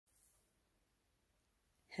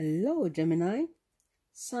Hello, Gemini,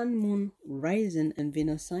 Sun, Moon, Rising, and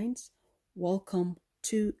Venus signs. Welcome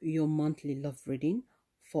to your monthly love reading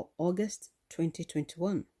for August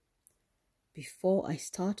 2021. Before I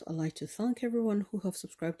start, I'd like to thank everyone who have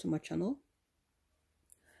subscribed to my channel.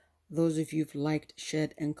 Those of you who've liked,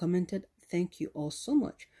 shared, and commented, thank you all so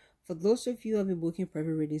much. For those of you who have been booking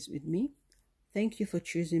private readings with me, thank you for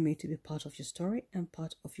choosing me to be part of your story and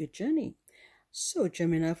part of your journey. So,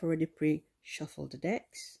 Gemini, I've already pre-shuffled the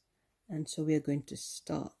decks, and so we are going to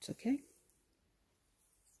start, okay?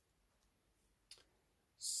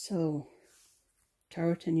 So,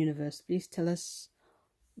 Tarot and Universe, please tell us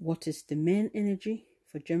what is the main energy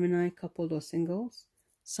for Gemini, coupled or singles,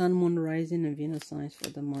 Sun, Moon, Rising, and Venus signs for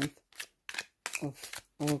the month of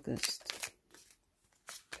August.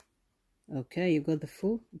 Okay, you got the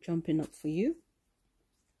Fool jumping up for you.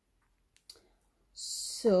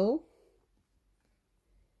 So,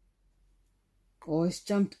 or it's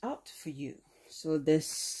jumped out for you. So there's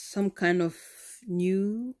some kind of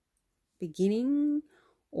new beginning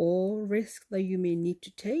or risk that you may need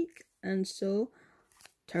to take. And so,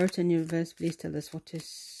 Tarot and Universe, please tell us what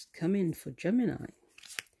is coming for Gemini.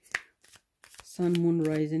 Sun, Moon,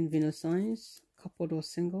 Rising, Venus signs, coupled or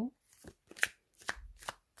single.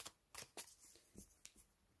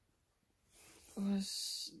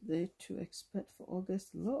 What's there to expect for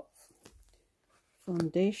August love?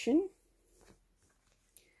 Foundation,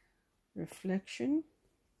 reflection,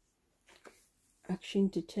 action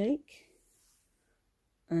to take,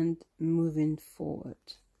 and moving forward.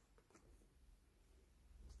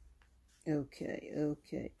 Okay.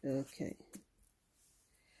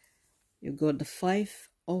 You got the Five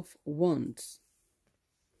of Wands.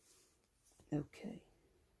 Okay.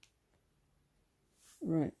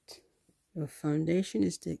 Right. Your foundation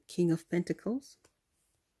is the King of Pentacles.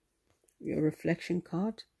 Your reflection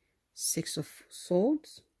card, Six of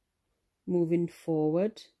Swords. Moving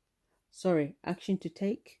forward. Sorry, action to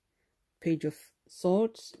take, Page of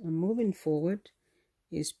Swords. And moving forward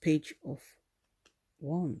is Page of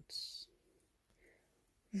Wands.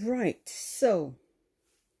 Right, so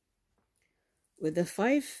with the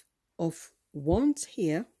Five of Wands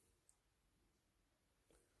here,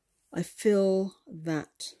 I feel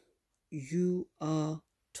that you are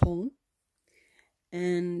torn,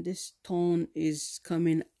 and this torn is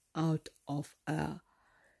coming out of a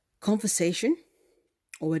conversation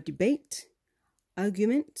or a debate,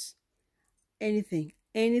 argument, anything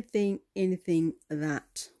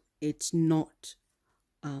that it's not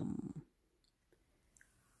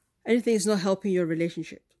anything is not helping your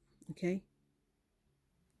relationship. Okay,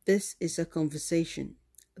 this is a conversation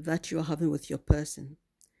that you're having with your person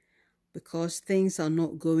because things are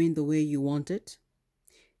not going the way you want it,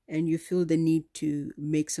 and you feel the need to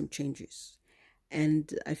make some changes.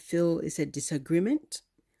 And I feel it's a disagreement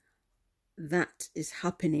that is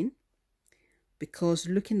happening because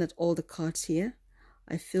looking at all the cards here,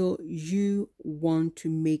 I feel you want to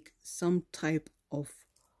make some type of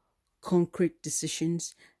concrete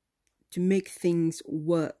decisions to make things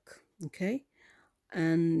work, okay?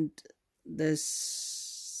 And there's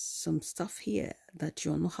some stuff here that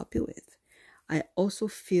you're not happy with. I also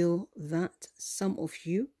feel that some of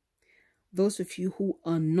you, those of you who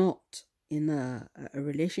are not in a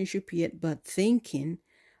relationship yet but thinking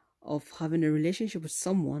of having a relationship with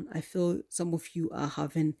someone, I feel some of you are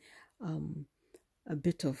having a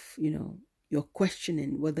bit of, you're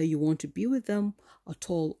questioning whether you want to be with them at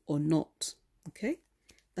all or not. Okay,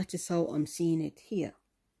 that is how I'm seeing it here,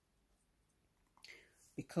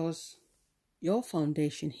 because your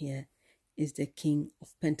foundation here is the King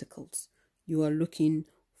of Pentacles. You are looking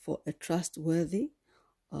for a trustworthy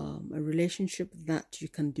a relationship that you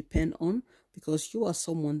can depend on, because you are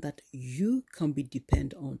someone that you can be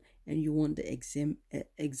depended on, and you want the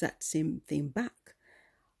exact same thing back.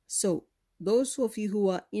 So those of you who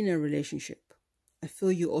are in a relationship, I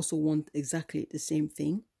feel you also want exactly the same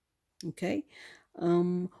thing. Okay,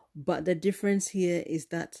 but the difference here is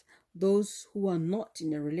that those who are not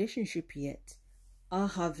in a relationship yet are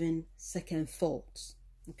having second thoughts.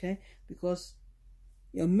 Okay, because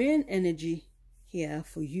your main energy here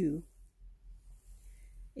for you,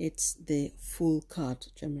 it's the Fool card,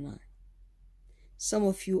 Gemini. Some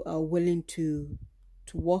of you are willing to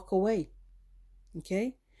walk away.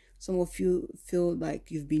 Okay, some of you feel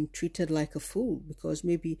like you've been treated like a fool because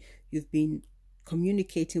maybe you've been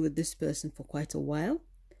communicating with this person for quite a while.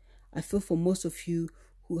 I feel for most of you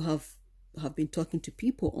who have been talking to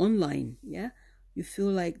people online, yeah, you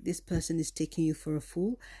feel like this person is taking you for a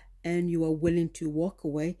fool, and you are willing to walk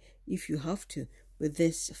away if you have to with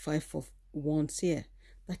this Five of Wands here.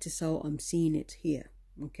 That is how I'm seeing it here.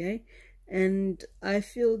 Okay, And I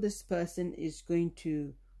feel this person is going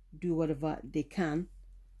to do whatever they can.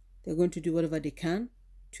 They're going to do whatever they can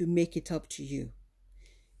to make it up to you.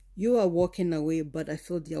 You are walking away, but I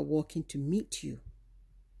feel they are walking to meet you.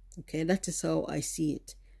 Okay, that is how I see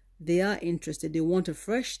it. They are interested. They want a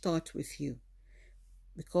fresh start with you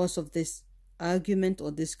because of this argument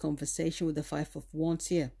or this conversation with the Five of Wands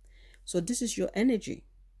here. So this is your energy.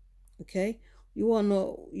 Okay, you are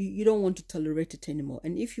not, you don't want to tolerate it anymore.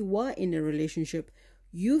 And if you are in a relationship,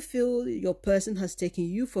 you feel your person has taken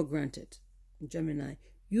you for granted, Gemini.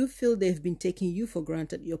 You feel they've been taking you for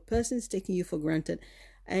granted. Your person is taking you for granted.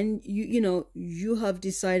 And you have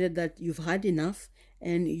decided that you've had enough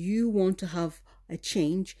and you want to have a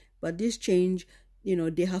change. But this change,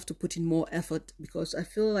 they have to put in more effort, because I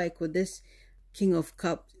feel like with this King of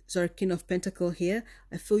Pentacles here,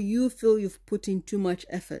 I feel you've put in too much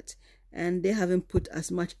effort, and they haven't put as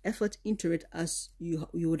much effort into it as you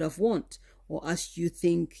would have want, or as you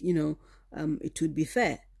think, it would be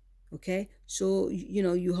fair. Okay, so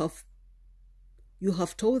you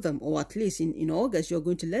have told them, or at least in August, you're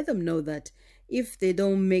going to let them know that if they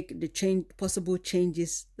don't make the possible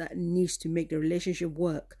changes that needs to make the relationship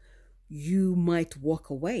work, you might walk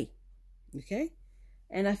away. Okay,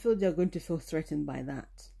 and I feel they're going to feel threatened by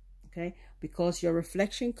that. Okay, because your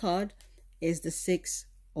reflection card is the Six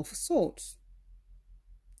of Swords,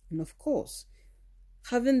 and of course,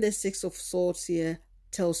 having the Six of Swords here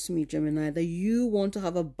tells me, Gemini, that you want to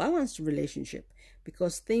have a balanced relationship,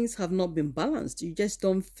 because things have not been balanced. You just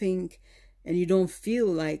don't think and you don't feel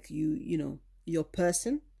like your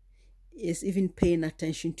person is even paying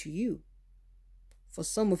attention to you. For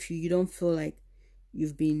some of you, you don't feel like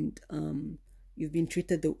you've been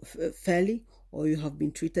treated fairly, or you have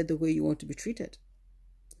been treated the way you want to be treated.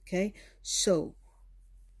 Okay, so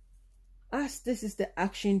as this is the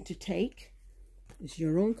action to take, it's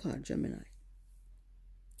your own card, Gemini.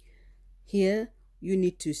 Here, you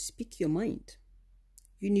need to speak your mind.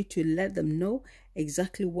 You need to let them know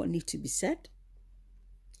exactly what needs to be said.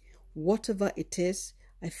 Whatever it is,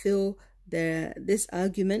 I feel this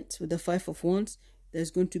argument with the Five of Wands,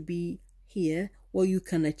 there's going to be here what you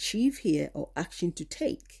can achieve here, or action to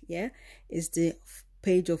take. Yeah, is the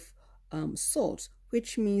Page of Swords,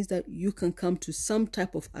 which means that you can come to some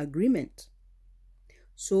type of agreement.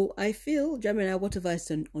 So I feel, Gemini, whatever is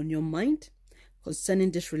on your mind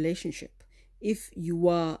concerning this relationship, if you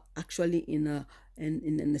are actually in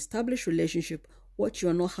an established relationship, what you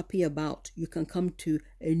are not happy about, you can come to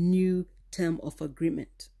a new term of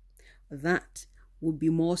agreement that will be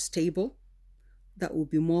more stable, that will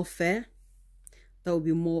be more fair, that will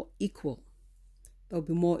be more equal, that will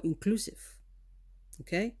be more inclusive,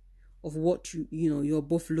 okay, of what you're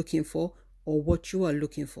both looking for, or what you are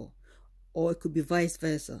looking for, or it could be vice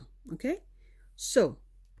versa. Okay, so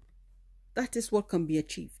that is what can be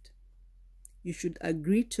achieved. You should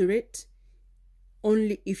agree to it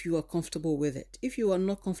only if you are comfortable with it. If you are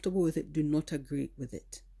not comfortable with it, do not agree with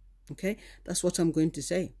it. Okay, that's what I'm going to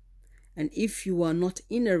say. And if you are not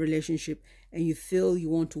in a relationship and you feel you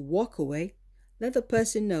want to walk away, let the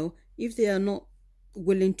person know. If they are not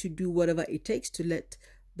willing to do whatever it takes to let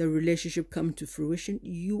the relationship come to fruition,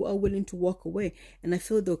 you are willing to walk away. And I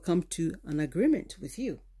feel they'll come to an agreement with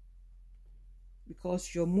you,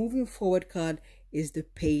 because your moving forward card is the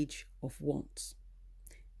Page of Wands.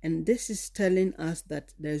 And this is telling us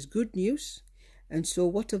that there's good news. And so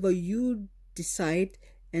whatever you decide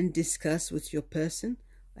and discuss with your person,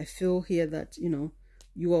 I feel here that,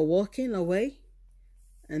 you are walking away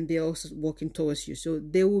and they're also walking towards you. So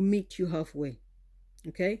they will meet you halfway.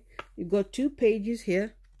 Okay, you've got 2 pages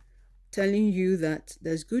here telling you that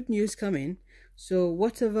there's good news coming. So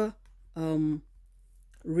whatever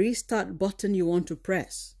restart button you want to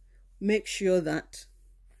press, make sure that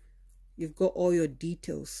you've got all your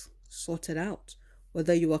details sorted out,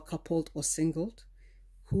 whether you are coupled or singled.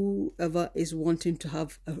 Whoever is wanting to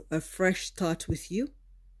have a fresh start with you,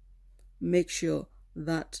 make sure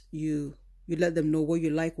that you let them know what you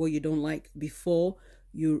like, what you don't like, before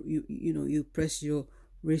you press your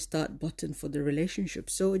restart button for the relationship.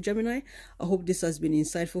 So Gemini, I hope this has been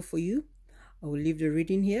insightful for you. I will leave the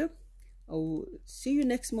reading here. I will see you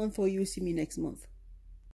next month, or you will see me next month.